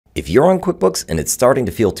If you're on QuickBooks and it's starting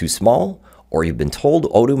to feel too small, or you've been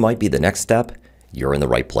told Odoo might be the next step, you're in the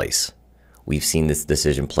right place. We've seen this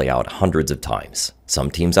decision play out hundreds of times.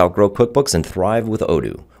 Some teams outgrow QuickBooks and thrive with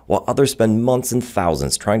Odoo, while others spend months and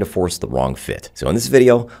thousands trying to force the wrong fit. So in this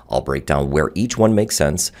video, I'll break down where each one makes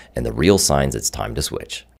sense and the real signs it's time to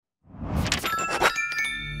switch.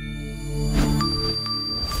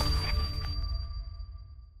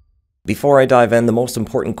 Before I dive in, the most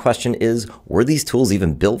important question is, were these tools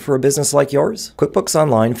even built for a business like yours? QuickBooks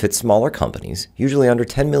Online fits smaller companies, usually under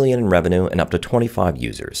 10 million in revenue and up to 25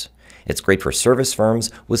 users. It's great for service firms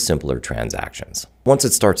with simpler transactions. Once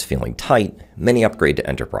it starts feeling tight, many upgrade to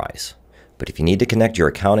Enterprise. But if you need to connect your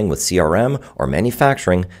accounting with CRM or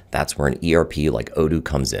manufacturing, that's where an ERP like Odoo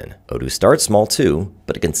comes in. Odoo starts small too,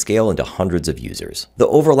 but it can scale into hundreds of users. The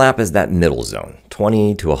overlap is that middle zone,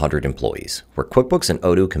 20 to 100 employees, where QuickBooks and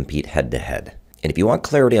Odoo compete head-to-head. And if you want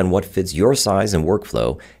clarity on what fits your size and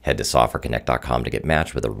workflow, head to softwareconnect.com to get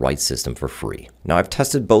matched with the right system for free. Now, I've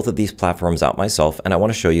tested both of these platforms out myself, and I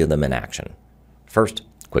want to show you them in action. First,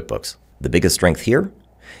 QuickBooks. The biggest strength here?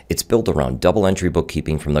 It's built around double entry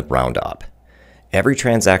bookkeeping from the ground up. Every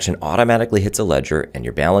transaction automatically hits a ledger, and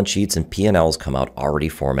your balance sheets and P&Ls come out already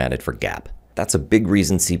formatted for GAAP. That's a big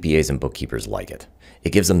reason CPAs and bookkeepers like it.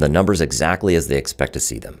 It gives them the numbers exactly as they expect to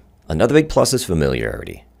see them. Another big plus is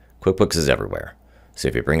familiarity. QuickBooks is everywhere. So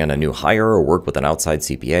if you bring in a new hire or work with an outside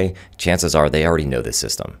CPA, chances are they already know this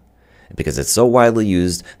system. And because it's so widely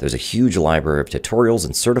used, there's a huge library of tutorials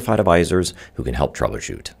and certified advisors who can help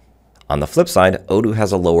troubleshoot. On the flip side, Odoo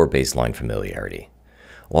has a lower baseline familiarity.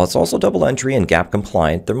 While it's also double entry and GAAP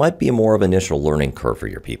compliant, there might be more of an initial learning curve for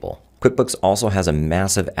your people. QuickBooks also has a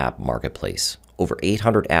massive app marketplace, over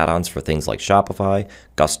 800 add-ons for things like Shopify,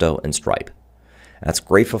 Gusto, and Stripe. That's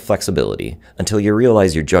great for flexibility until you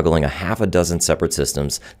realize you're juggling a half a dozen separate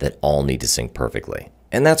systems that all need to sync perfectly.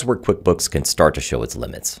 And that's where QuickBooks can start to show its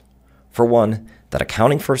limits. For one, that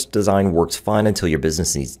accounting-first design works fine until your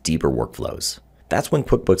business needs deeper workflows. That's when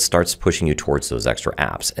QuickBooks starts pushing you towards those extra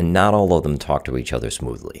apps, and not all of them talk to each other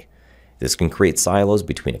smoothly. This can create silos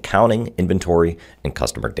between accounting, inventory, and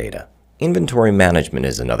customer data. Inventory management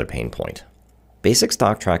is another pain point. Basic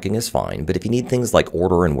stock tracking is fine, but if you need things like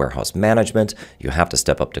order and warehouse management, you have to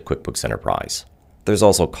step up to QuickBooks Enterprise. There's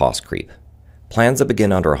also cost creep. Plans that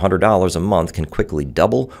begin under $100 a month can quickly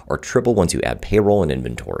double or triple once you add payroll and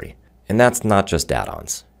inventory. And that's not just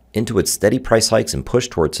add-ons. Intuit's steady price hikes and push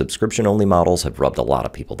towards subscription-only models have rubbed a lot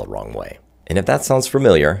of people the wrong way. And if that sounds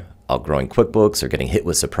familiar, outgrowing QuickBooks or getting hit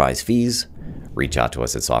with surprise fees, reach out to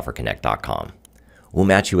us at softwareconnect.com. We'll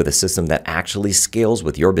match you with a system that actually scales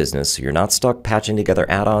with your business so you're not stuck patching together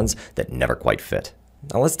add-ons that never quite fit.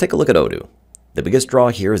 Now let's take a look at Odoo. The biggest draw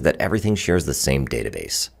here is that everything shares the same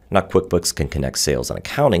database. Not QuickBooks can connect sales and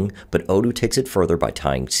accounting, but Odoo takes it further by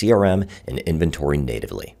tying CRM and inventory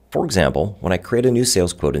natively. For example, when I create a new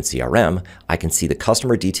sales quote in CRM, I can see the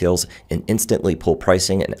customer details and instantly pull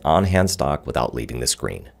pricing and on-hand stock without leaving the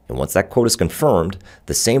screen. And once that quote is confirmed,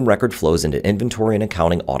 the same record flows into inventory and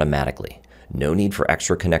accounting automatically. No need for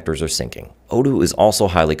extra connectors or syncing. Odoo is also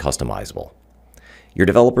highly customizable. Your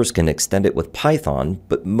developers can extend it with Python,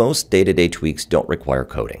 but most day-to-day tweaks don't require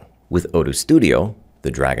coding. With Odoo Studio,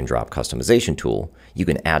 the drag-and-drop customization tool, you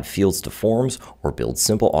can add fields to forms or build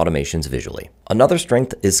simple automations visually. Another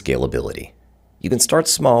strength is scalability. You can start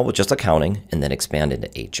small with just accounting and then expand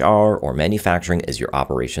into HR or manufacturing as your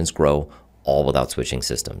operations grow, all without switching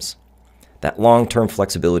systems. That long-term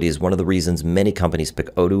flexibility is one of the reasons many companies pick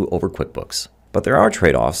Odoo over QuickBooks. But there are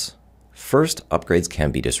trade-offs. First, upgrades can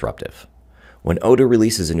be disruptive. When Odoo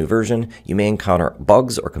releases a new version, you may encounter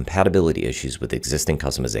bugs or compatibility issues with existing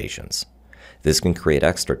customizations. This can create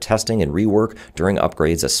extra testing and rework during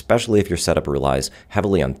upgrades, especially if your setup relies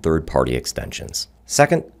heavily on third-party extensions.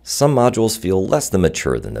 Second, some modules feel less than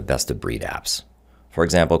mature than the best-of-breed apps. For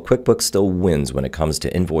example, QuickBooks still wins when it comes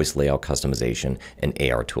to invoice layout customization and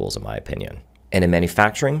AR tools, in my opinion. And in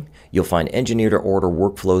manufacturing, you'll find engineer-to-order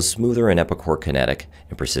workflows smoother in Epicor Kinetic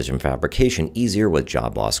and precision fabrication easier with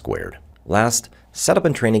Job Loss Squared. Last, setup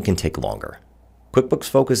and training can take longer. QuickBooks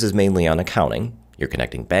focuses mainly on accounting. You're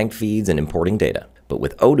connecting bank feeds and importing data. But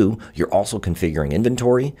with Odoo, you're also configuring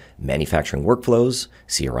inventory, manufacturing workflows,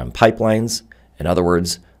 CRM pipelines. In other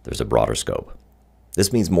words, there's a broader scope.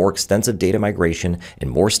 This means more extensive data migration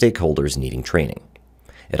and more stakeholders needing training.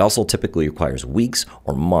 It also typically requires weeks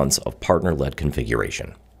or months of partner-led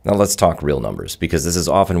configuration. Now let's talk real numbers, because this is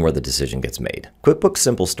often where the decision gets made. QuickBooks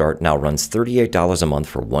Simple Start now runs $38 a month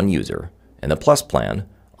for one user, and the Plus plan,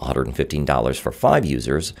 $115 for 5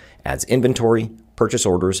 users, adds inventory, purchase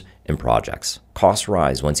orders, and projects. Costs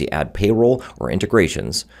rise once you add payroll or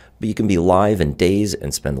integrations, but you can be live in days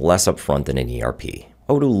and spend less upfront than an ERP.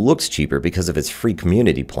 Odoo looks cheaper because of its free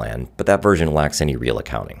community plan, but that version lacks any real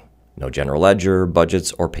accounting. No general ledger,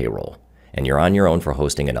 budgets, or payroll. And you're on your own for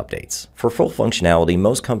hosting and updates. For full functionality,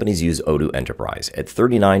 most companies use Odoo Enterprise at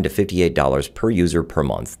 $39 to $58 per user per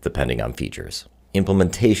month, depending on features.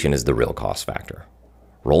 Implementation is the real cost factor.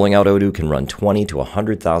 Rolling out Odoo can run $20,000 to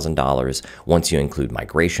 $100,000 once you include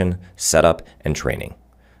migration, setup, and training.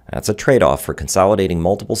 That's a trade-off for consolidating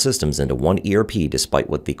multiple systems into one ERP despite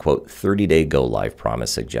what the quote 30-day go-live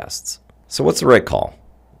promise suggests. So what's the right call?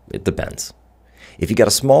 It depends. If you got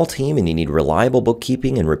a small team and you need reliable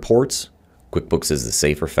bookkeeping and reports, QuickBooks is the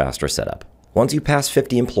safer, faster setup. Once you pass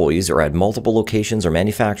 50 employees or add multiple locations or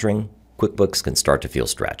manufacturing, QuickBooks can start to feel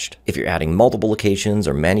stretched. If you're adding multiple locations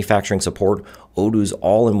or manufacturing support, Odoo's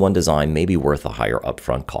all-in-one design may be worth a higher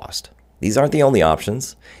upfront cost. These aren't the only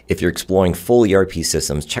options. If you're exploring full ERP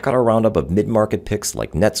systems, check out our roundup of mid-market picks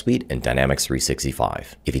like NetSuite and Dynamics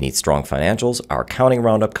 365. If you need strong financials, our accounting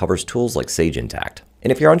roundup covers tools like Sage Intacct.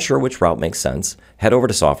 And if you're unsure which route makes sense, head over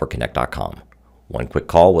to softwareconnect.com. One quick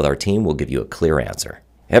call with our team will give you a clear answer.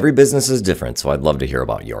 Every business is different, so I'd love to hear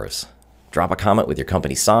about yours. Drop a comment with your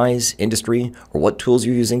company size, industry, or what tools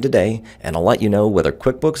you're using today, and I'll let you know whether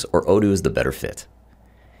QuickBooks or Odoo is the better fit.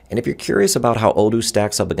 And if you're curious about how Odoo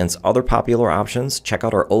stacks up against other popular options, check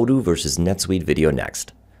out our Odoo versus NetSuite video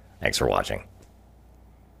next. Thanks for watching.